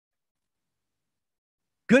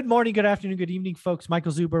Good morning, good afternoon, good evening, folks.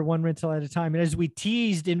 Michael Zuber, one rental at a time. And as we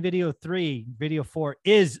teased in video 3, video 4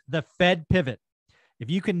 is the Fed pivot. If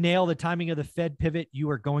you can nail the timing of the Fed pivot, you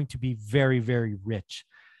are going to be very, very rich.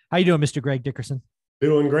 How you doing, Mr. Greg Dickerson?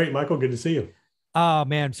 Doing great, Michael. Good to see you. Oh,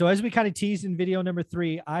 man. So as we kind of teased in video number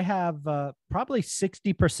 3, I have probably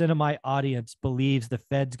 60% of my audience believes the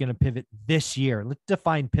Fed's going to pivot this year. Let's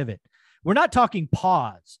define pivot. We're not talking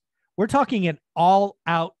pause. We're talking an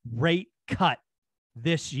all-out rate cut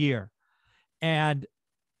this year. And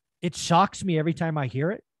it shocks me every time I hear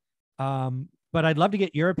it. But I'd love to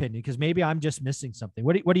get your opinion because maybe I'm just missing something.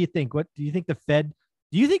 What do you think? What do you think the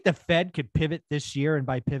Fed could pivot this year? And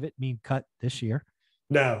by pivot mean cut this year?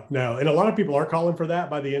 No. And a lot of people are calling for that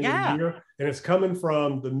by the end of the year. And it's coming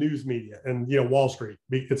from the news media and, Wall Street.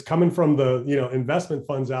 It's coming from the, investment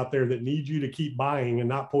funds out there that need you to keep buying and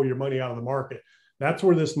not pull your money out of the market. That's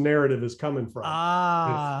where this narrative is coming from.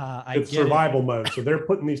 It's survival mode. So they're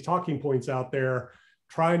putting these talking points out there,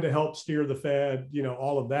 trying to help steer the Fed,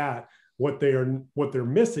 all of that. What they're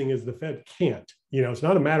missing is the Fed can't. It's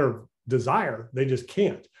not a matter of desire. They just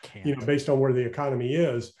can't. Based on where the economy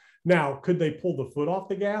is. Now, could they pull the foot off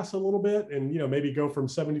the gas a little bit and, maybe go from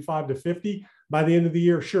 75 to 50 by the end of the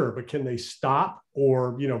year? Sure. But can they stop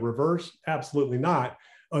or, reverse? Absolutely not.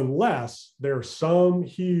 Unless there's some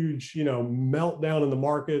huge, meltdown in the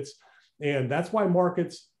markets. And that's why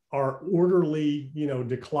markets are orderly,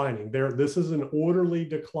 declining. This is an orderly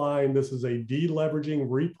decline. This is a deleveraging,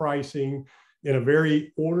 repricing in a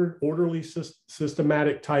very orderly,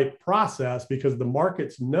 systematic type process because the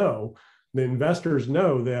markets know, the investors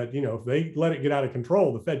know that, if they let it get out of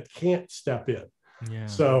control, the Fed can't step in. Yeah.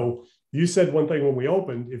 So you said one thing when we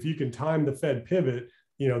opened, if you can time the Fed pivot,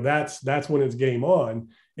 that's when it's game on.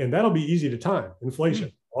 And that'll be easy to time.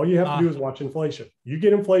 Inflation. All you have to do is watch inflation. You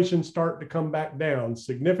get inflation start to come back down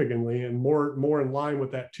significantly and more in line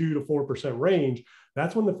with that 2 to 4% range.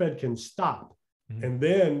 That's when the Fed can stop. And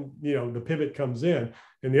then, the pivot comes in.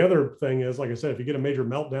 And the other thing is, like I said, if you get a major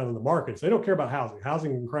meltdown in the markets, they don't care about housing.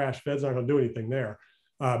 Housing can crash. Fed's not going to do anything there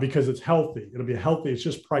because it's healthy. It'll be healthy. It's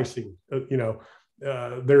just pricing.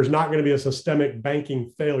 There's not going to be a systemic banking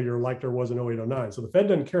failure like there was in 0809. So the Fed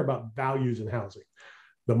doesn't care about values in housing.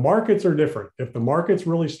 The markets are different. If the markets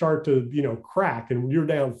really start to, crack and you're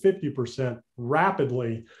down 50%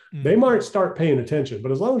 rapidly, they might start paying attention.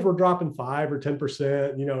 But as long as we're dropping 5 or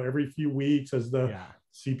 10%, every few weeks as the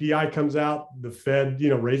CPI comes out, the Fed,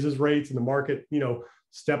 raises rates and the market,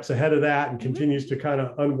 steps ahead of that and continues to kind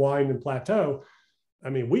of unwind and plateau.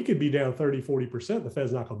 I mean, we could be down 30, 40%. The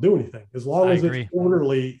Fed's not going to do anything as long as it's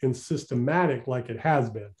orderly and systematic like it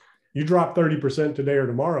has been. You drop 30% today or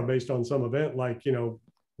tomorrow based on some event like,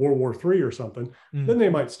 World War III or something, then they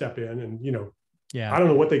might step in and, I don't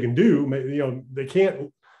know what they can do. They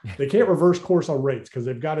can't reverse course on rates because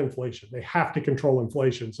they've got inflation. They have to control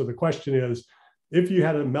inflation. So the question is, if you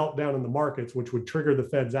had a meltdown in the markets, which would trigger the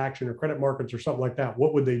Fed's action or credit markets or something like that,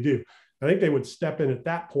 what would they do? I think they would step in at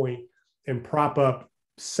that point and prop up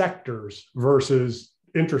sectors versus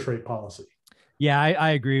interest rate policy. Yeah, I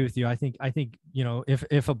agree with you. I think,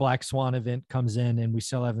 if a black swan event comes in and we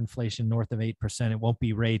still have inflation north of 8%, it won't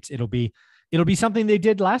be rates. It'll be something they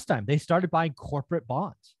did last time. They started buying corporate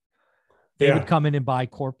bonds. They would come in and buy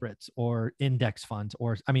corporates or index funds,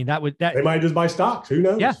 they might just buy stocks. Who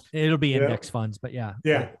knows? Yeah, it'll be index funds, but yeah,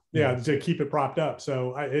 to keep it propped up.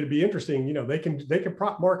 So it'd be interesting. They can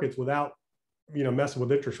prop markets without, messing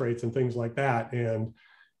with interest rates and things like that. And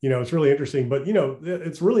it's really interesting, but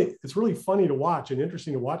it's really funny to watch and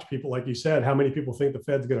interesting to watch people, like you said, how many people think the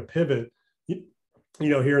Fed's going to pivot,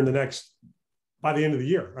 here in by the end of the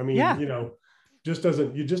year. I mean, it just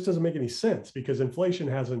doesn't make any sense because inflation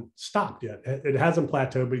hasn't stopped yet. It hasn't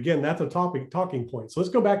plateaued, but again, that's a talking point. So let's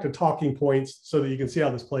go back to talking points so that you can see how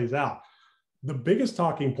this plays out. The biggest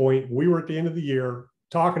talking point, we were at the end of the year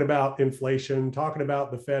talking about inflation, talking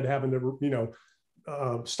about the Fed having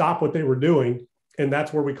to, stop what they were doing. And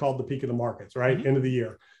that's where we called the peak of the markets, right? End of the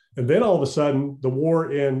year. And then all of a sudden, the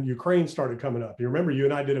war in Ukraine started coming up. You remember you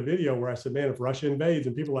and I did a video where I said, man, if Russia invades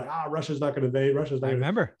and people are like, Russia's not going to invade, Russia's not going to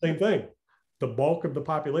invade. Same thing. The bulk of the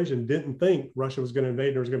population didn't think Russia was going to invade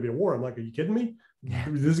and there was going to be a war. I'm like, are you kidding me? Yeah.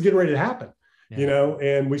 This is getting ready to happen,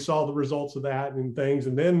 and we saw the results of that and things.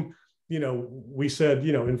 And then, we said,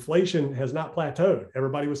 inflation has not plateaued.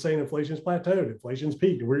 Everybody was saying inflation's plateaued. Inflation's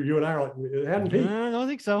peaked. You and I are like, it hadn't peaked. I don't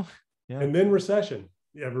think so. Yeah. And then recession.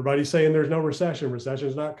 Everybody's saying there's no recession.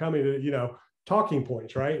 Recession's not coming to, talking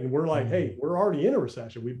points, right? And we're like, hey, we're already in a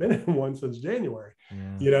recession. We've been in one since January,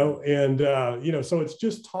 so it's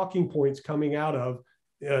just talking points coming out of,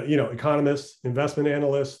 economists, investment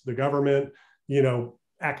analysts, the government,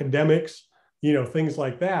 academics, things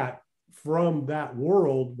like that from that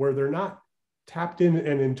world where they're not tapped in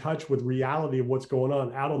and in touch with reality of what's going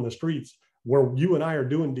on out on the streets, where you and I are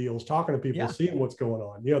doing deals, talking to people, seeing what's going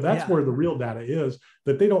on. That's where the real data is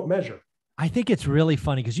that they don't measure. I think it's really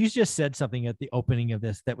funny because you just said something at the opening of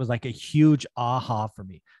this that was like a huge aha for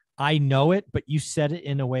me. I know it, but you said it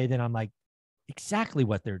in a way that I'm like, exactly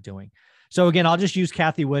what they're doing. So again, I'll just use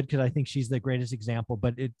Cathie Wood because I think she's the greatest example,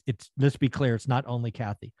 but it's let's be clear, it's not only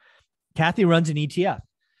Cathie. Cathie runs an ETF,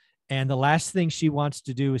 and the last thing she wants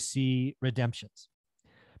to do is see redemptions,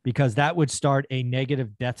 because that would start a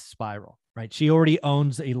negative death spiral, right? She already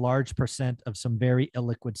owns a large percent of some very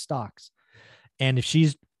illiquid stocks. And if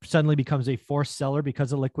she's suddenly becomes a forced seller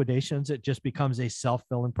because of liquidations, it just becomes a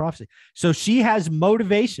self-fulfilling prophecy. So she has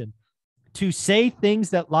motivation to say things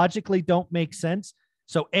that logically don't make sense.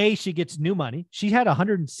 So A, she gets new money. She had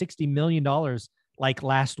 $160 million like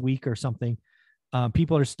last week or something.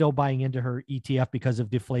 People are still buying into her ETF because of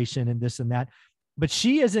deflation and this and that. But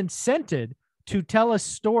she is incented to tell a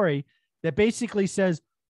story that basically says,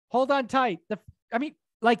 hold on tight.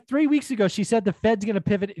 Like 3 weeks ago, she said the Fed's going to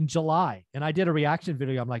pivot in July. And I did a reaction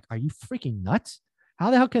video. I'm like, are you freaking nuts?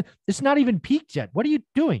 How the hell can it's not even peaked yet? What are you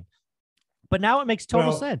doing? But now it makes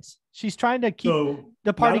total sense. She's trying to keep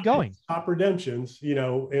the party going. Top redemptions,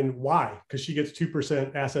 and why? Because she gets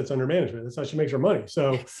 2% assets under management. That's how she makes her money.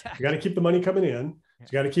 So you got to keep the money coming in. You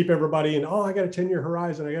got to keep everybody in. Oh, I got a 10-year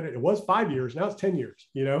horizon. It was 5 years. Now it's 10 years,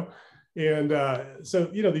 And so,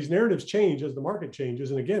 these narratives change as the market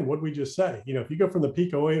changes. And again, what we just say, if you go from the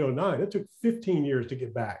peak 08, 09, it took 15 years to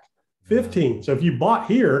get back. 15. So if you bought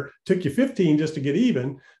here, took you 15 just to get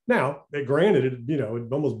even. Now, granted,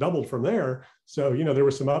 it almost doubled from there. So, there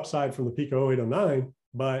was some upside from the peak 08, 09.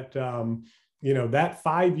 But, that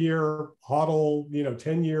 5-year hodl,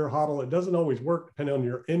 10-year hodl, it doesn't always work depending on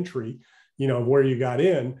your entry, where you got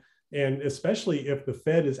in. And especially if the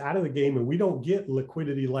Fed is out of the game and we don't get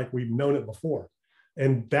liquidity like we've known it before.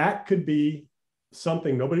 And that could be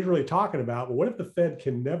something nobody's really talking about. But what if the Fed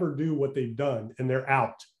can never do what they've done and they're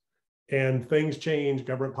out and things change,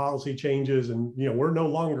 government policy changes, and, we're no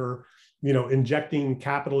longer, injecting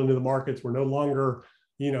capital into the markets. We're no longer,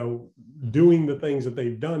 doing the things that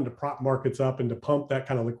they've done to prop markets up and to pump that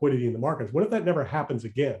kind of liquidity in the markets. What if that never happens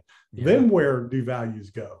again? Yeah. Then where do values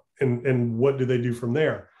go? And what do they do from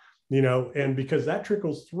there? And because that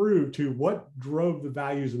trickles through to what drove the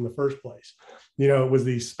values in the first place. It was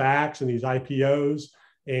these SPACs and these IPOs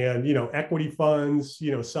and, equity funds,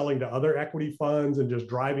 selling to other equity funds and just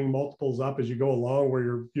driving multiples up as you go along,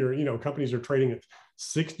 where your companies are trading at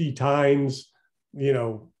 60 times,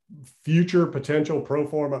 future potential pro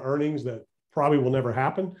forma earnings that probably will never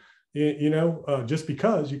happen, just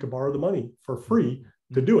because you could borrow the money for free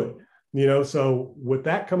to do it. So with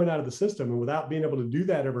that coming out of the system and without being able to do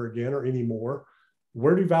that ever again or anymore,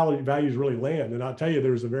 where do values really land? And I'll tell you,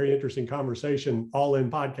 there was a very interesting conversation, All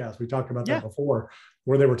In podcast. We talked about that before,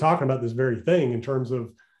 where they were talking about this very thing in terms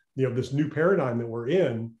of, this new paradigm that we're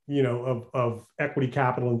in, of equity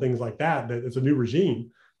capital and things like that, that it's a new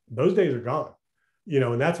regime. Those days are gone,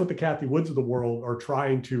 and that's what the Cathie Woods of the world are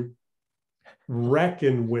trying to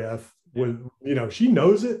reckon with, she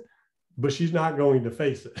knows it, but she's not going to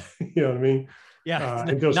face it. You know what I mean? Yeah.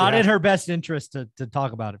 Not in her best interest to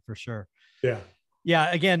talk about it, for sure. Yeah.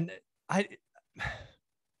 Yeah. Again,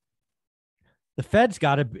 the Fed's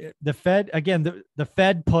got to, the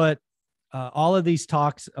Fed put all of these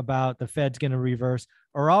talks about the Fed's going to reverse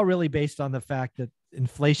are all really based on the fact that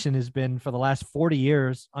inflation has been for the last 40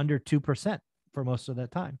 years under 2% for most of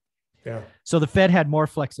that time. Yeah. So the Fed had more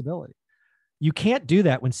flexibility. You can't do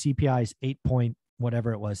that when CPI is 8 point,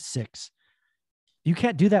 whatever it was, 6. You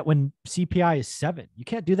can't do that when CPI is 7. You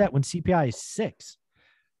can't do that when CPI is 6,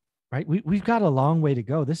 right? We've got a long way to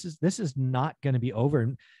go. This is not going to be over.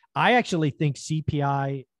 And I actually think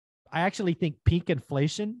peak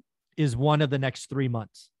inflation is one of the next 3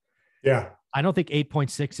 months. Yeah. I don't think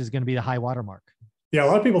 8.6 is going to be the high watermark. Yeah. A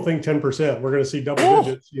lot of people think 10%. We're going to see double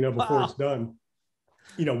digits, before it's done.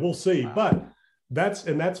 We'll see. Wow. But that's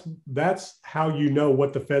how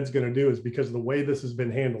what the Fed's going to do, is because of the way this has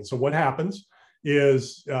been handled. So what happens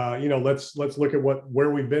is, let's look at where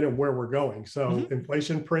we've been and where we're going. So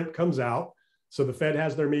inflation print comes out. So the Fed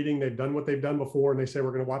has their meeting. They've done what they've done before, and they say,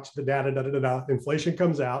 we're going to watch the data, Inflation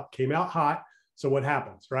comes out, came out hot. So what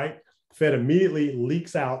happens, right? The Fed immediately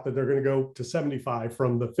leaks out that they're going to go to 75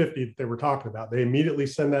 from the 50 that they were talking about. They immediately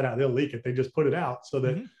send that out. They'll leak it. They just put it out so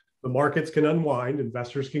that the markets can unwind,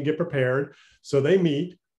 investors can get prepared. So they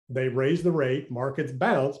meet, they raise the rate, markets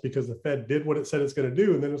bounce because the Fed did what it said it's going to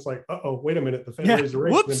do. And then it's like, wait a minute, the Fed raised the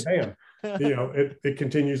rate, and then bam, it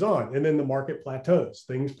continues on. And then the market plateaus.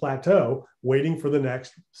 Things plateau, waiting for the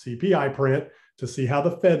next CPI print to see how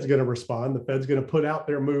the Fed's going to respond. The Fed's going to put out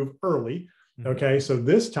their move early. Okay, so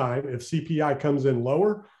this time, if CPI comes in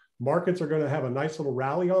lower, markets are going to have a nice little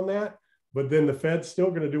rally on that. But then the Fed's still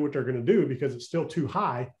going to do what they're going to do because it's still too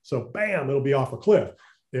high. So bam, it'll be off a cliff.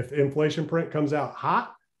 If inflation print comes out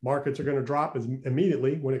hot, markets are going to drop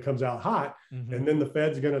immediately when it comes out hot. And then the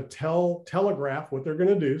Fed's going to telegraph what they're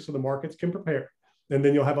going to do so the markets can prepare. And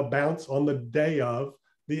then you'll have a bounce on the day of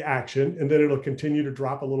the action, and then it'll continue to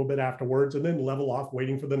drop a little bit afterwards and then level off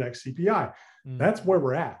waiting for the next CPI. That's where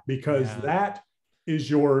we're at, because that is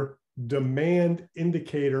your demand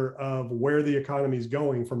indicator of where the economy is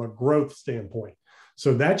going from a growth standpoint.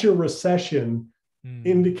 So that's your recession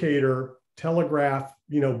indicator, telegraph,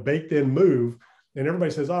 baked in move. And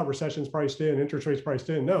everybody says, recession's priced in, interest rates priced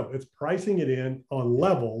in. No, it's pricing it in on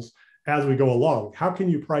levels as we go along. How can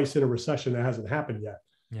you price in a recession that hasn't happened yet?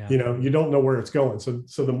 Yeah. You don't know where it's going.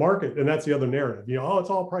 So the market, and that's the other narrative, it's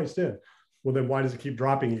all priced in. Well, then why does it keep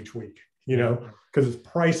dropping each week? Because it's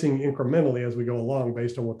pricing incrementally as we go along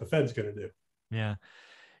based on what the Fed's going to do. Yeah.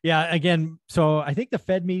 Yeah. Again, so I think the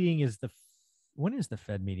Fed meeting is when is the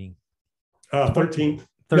Fed meeting? 13th.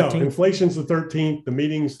 No, inflation's the 13th. The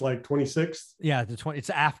meeting's like 26th. Yeah, it's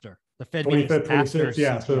after the Fed 25th, 26th.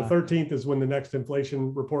 Yeah, so the 13th is when the next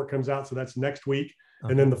inflation report comes out. So that's next week,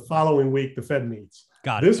 and then the following week the Fed meets.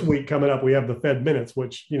 This week coming up, we have the Fed minutes,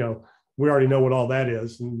 which we already know what all that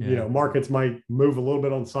is, and markets might move a little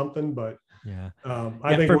bit on something, but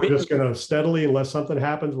I think we're just going to steadily, unless something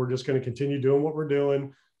happens, we're just going to continue doing what we're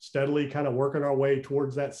doing, steadily, kind of working our way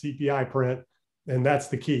towards that CPI print, and that's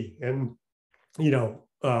the key. And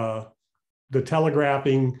the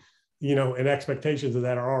telegraphing, and expectations of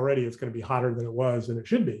that are already, it's going to be hotter than it was, and it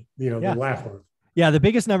should be, the last one. Yeah. The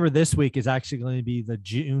biggest number this week is actually going to be the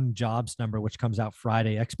June jobs number, which comes out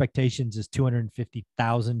Friday. Expectations is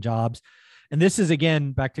 250,000 jobs. And this is,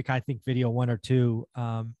 again, back to, I think, video 1 or 2.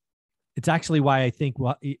 It's actually why I think,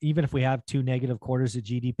 even if we have 2 negative quarters of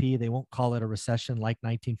GDP, they won't call it a recession like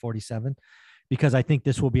 1947, because I think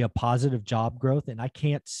this will be a positive job growth. And I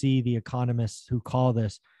can't see the economists who call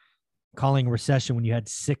this calling recession when you had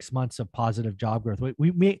 6 months of positive job growth.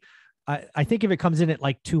 I think if it comes in at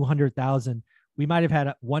like 200,000, we might have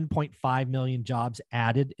had 1.5 million jobs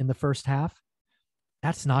added in the first half.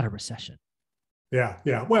 That's not a recession. Yeah.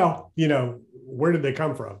 Yeah. Well, where did they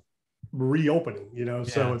come from? Reopening,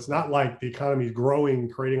 so it's not like the economy is growing,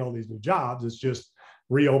 creating all these new jobs. It's just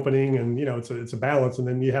reopening, and, it's a balance. And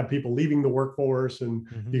then you have people leaving the workforce, and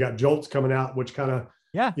you got jolts coming out, which kind of,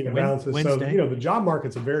 balances. Wednesday. So, the job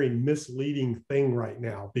market's a very misleading thing right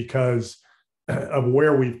now because of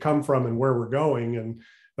where we've come from and where we're going. And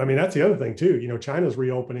I mean, that's the other thing too, China's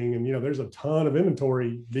reopening, and, there's a ton of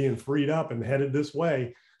inventory being freed up and headed this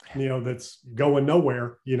way, that's going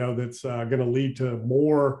nowhere, that's going to lead to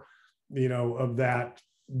more, of that,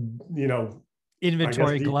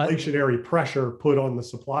 inventory deflationary pressure put on the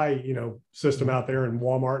supply, system out there, and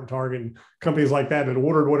Walmart and Target and companies like that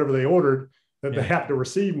ordered whatever they ordered that they have to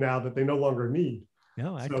receive now that they no longer need.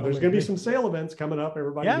 No, so there's going to be some sale events coming up.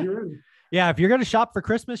 Everybody be ready. Yeah, if you're going to shop for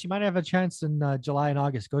Christmas, you might have a chance in July and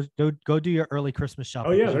August. Go do your early Christmas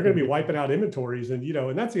shopping. Oh yeah, they're going to be wiping out inventories, and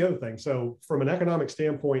and that's the other thing. So from an economic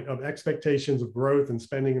standpoint of expectations of growth and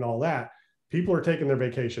spending and all that, people are taking their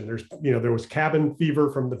vacation. There's there was cabin fever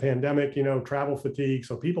from the pandemic, travel fatigue.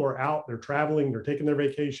 So people are out, they're traveling, they're taking their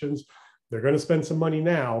vacations. They're going to spend some money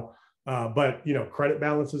now, but credit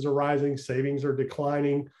balances are rising, savings are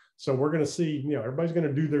declining. So we're going to see, everybody's going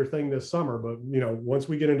to do their thing this summer, but once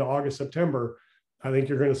we get into August, September, I think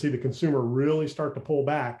you're going to see the consumer really start to pull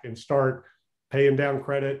back and start paying down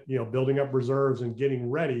credit, building up reserves and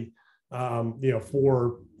getting ready,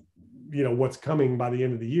 for, what's coming by the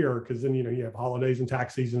end of the year. Cause then, you have holidays and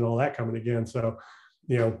tax season and all that coming again. So,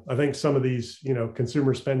 I think some of these,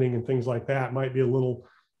 consumer spending and things like that might be a little,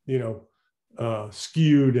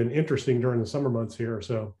 skewed and interesting during the summer months here.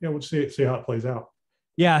 So, we'll see how it plays out.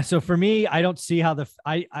 Yeah. So for me, I don't see how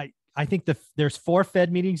I think there's 4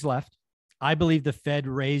 Fed meetings left. I believe the Fed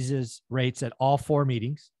raises rates at all 4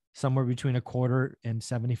 meetings, somewhere between 1/4 and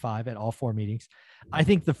 75 at all 4 meetings. I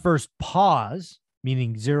think the first pause,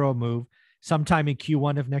 meaning zero move, sometime in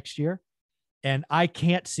Q1 of next year. And I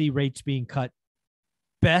can't see rates being cut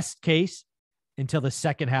best case until the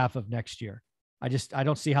second half of next year. I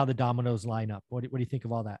don't see how the dominoes line up. What do you think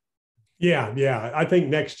of all that? Yeah. I think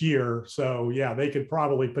next year. So yeah, they could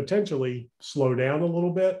probably potentially slow down a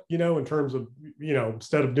little bit, in terms of,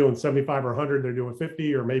 instead of doing 75 or 100, they're doing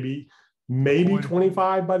 50 or maybe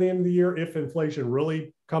 25 by the end of the year if inflation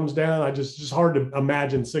really comes down. Just hard to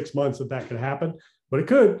imagine 6 months that could happen, but it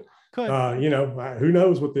could. Who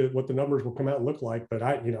knows what the numbers will come out and look like, but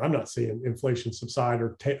I'm not seeing inflation subside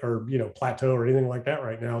or plateau or anything like that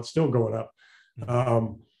right now. It's still going up.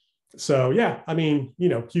 So yeah,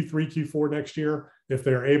 Q3, Q4 next year, if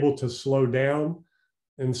they're able to slow down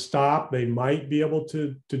and stop, they might be able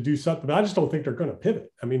to do something. But I just don't think they're going to pivot.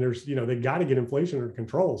 They got to get inflation under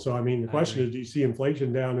control. So the question is, do you see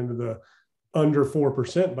inflation down into the under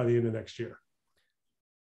 4% by the end of next year?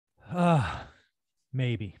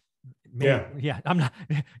 Maybe. Yeah. I'm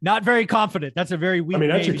not very confident. That's a very weak.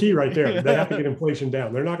 That's your key right there. They have to get inflation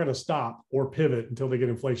down. They're not going to stop or pivot until they get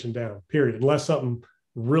inflation down, period. Unless something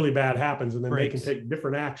really bad happens, and then they can take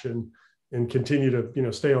different action and continue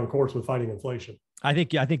to, stay on course with fighting inflation. I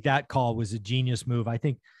think that call was a genius move. I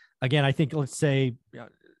think let's say,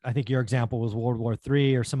 I think your example was World War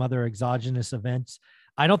III or some other exogenous events.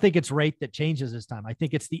 I don't think it's rate that changes this time. I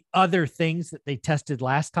think it's the other things that they tested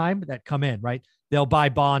last time that come in, right? They'll buy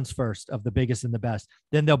bonds first of the biggest and the best.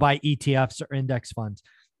 Then they'll buy ETFs or index funds.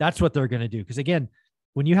 That's what they're going to do. Because again,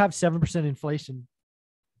 when you have 7% inflation,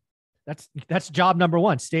 that's job number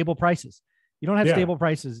one, stable prices. You don't have stable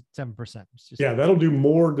prices at 7%. That'll do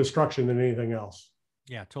more destruction than anything else.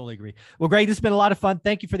 Yeah, totally agree. Well, Greg, this has been a lot of fun.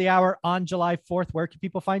 Thank you for the hour on July 4th. Where can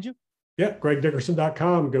people find you? Yeah,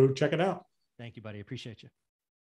 GregDickerson.com. Go check it out. Thank you, buddy. Appreciate you.